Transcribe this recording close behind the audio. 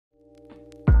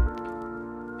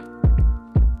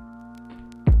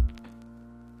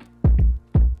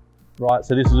right?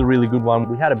 So this is a really good one.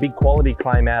 We had a big quality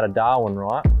claim out of Darwin,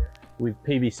 right? With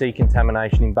PVC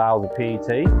contamination in bales of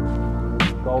PET.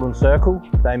 Golden Circle,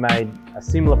 they made a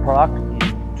similar product in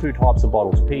 2 types of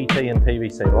bottles, PET and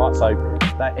PVC, right? So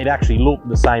it actually looked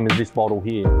the same as this bottle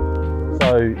here.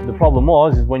 So the problem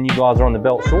is when you guys are on the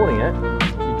belt sorting it,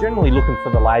 you're generally looking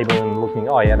for the label and looking,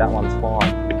 oh yeah, that one's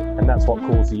fine. And that's what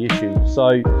caused the issue. So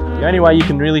the only way you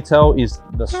can really tell is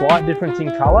the slight difference in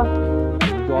color.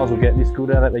 You guys will get this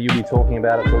good at it that you'll be talking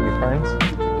about it to all your friends.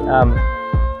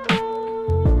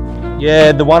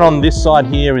 Yeah, the one on this side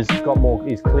here is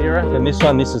clearer than this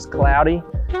one. This is cloudy.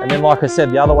 And then, like I said,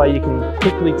 the other way you can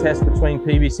quickly test between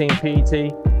PVC and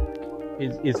PET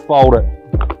is fold it,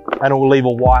 and it will leave a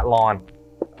white line.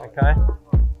 Okay,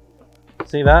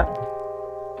 see that?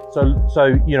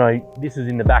 So you know, this is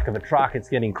in the back of a truck. It's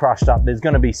getting crushed up. There's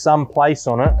going to be some place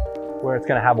on it where it's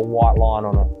going to have a white line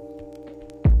on it.